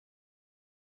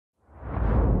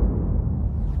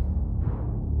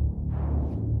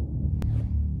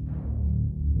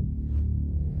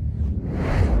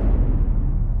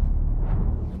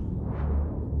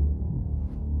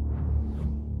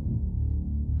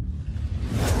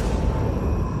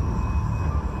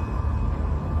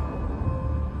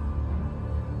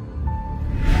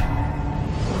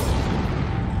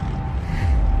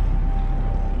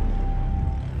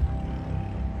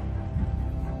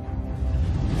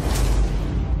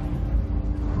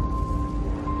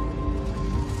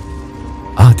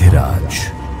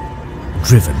Dhiraj,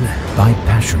 driven by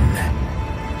passion,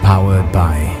 powered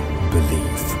by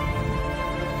belief.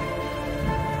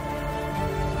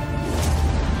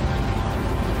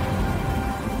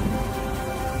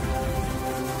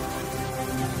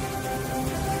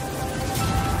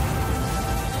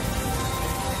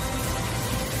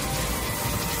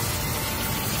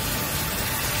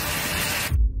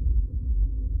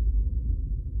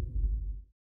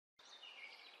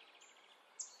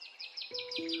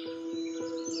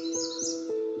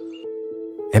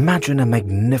 Imagine a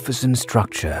magnificent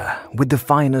structure with the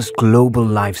finest global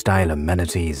lifestyle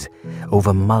amenities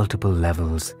over multiple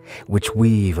levels, which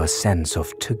weave a sense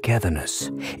of togetherness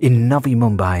in Navi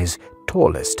Mumbai's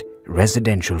tallest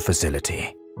residential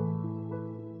facility.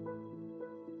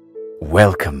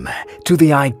 Welcome to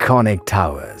the iconic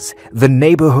towers, the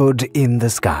neighborhood in the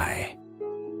sky.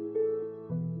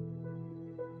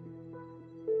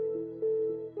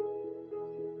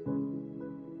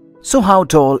 So how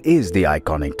tall is the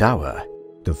iconic tower?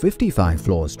 The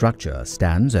 55-floor structure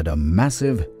stands at a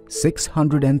massive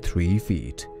 603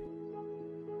 feet.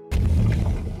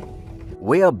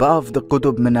 Way above the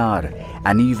Qutub Minar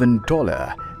and even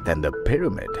taller than the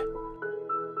pyramid.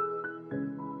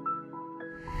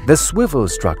 The swivel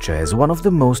structure is one of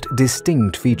the most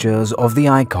distinct features of the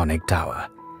iconic tower.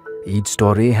 Each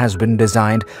story has been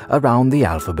designed around the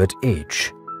alphabet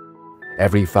H.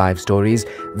 Every 5 stories,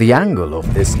 the angle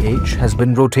of this H has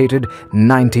been rotated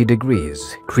 90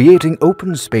 degrees, creating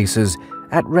open spaces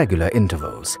at regular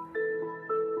intervals.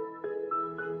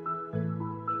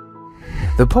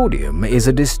 The podium is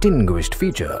a distinguished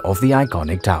feature of the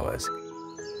iconic towers.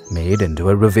 Made into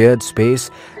a revered space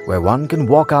where one can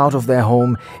walk out of their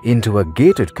home into a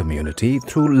gated community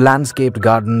through landscaped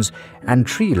gardens and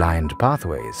tree-lined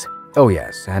pathways. Oh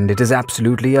yes, and it is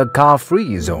absolutely a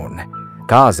car-free zone.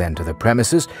 Cars enter the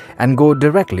premises and go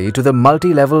directly to the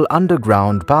multi-level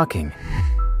underground parking.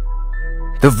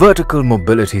 The vertical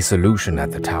mobility solution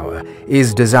at the tower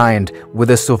is designed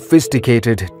with a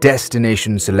sophisticated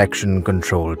destination selection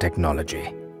control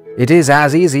technology. It is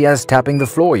as easy as tapping the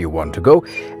floor you want to go,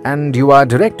 and you are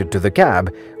directed to the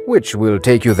cab, which will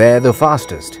take you there the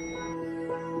fastest.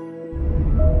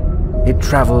 It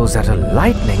travels at a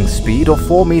lightning speed of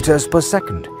 4 meters per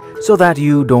second, so that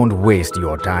you don't waste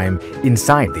your time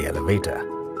inside the elevator.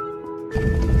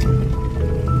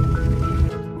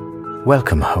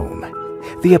 Welcome home.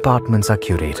 The apartments are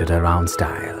curated around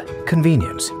style,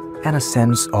 convenience, and a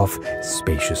sense of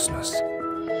spaciousness.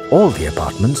 All the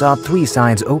apartments are 3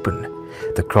 sides open.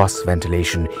 The cross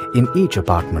ventilation in each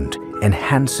apartment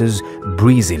enhances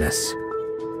breeziness.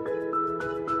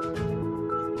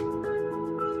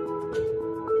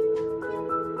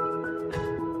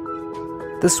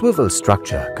 The swivel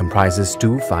structure comprises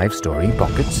 2 5-story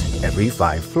pockets every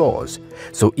 5 floors,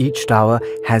 so each tower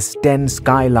has 10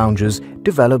 sky lounges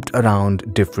developed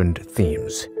around different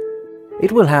themes.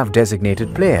 It will have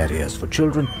designated play areas for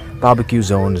children, barbecue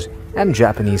zones, and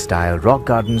Japanese-style rock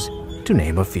gardens, to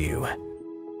name a few.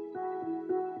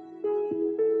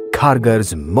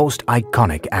 Kharghar's most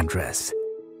iconic address,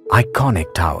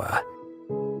 Iconic Tower.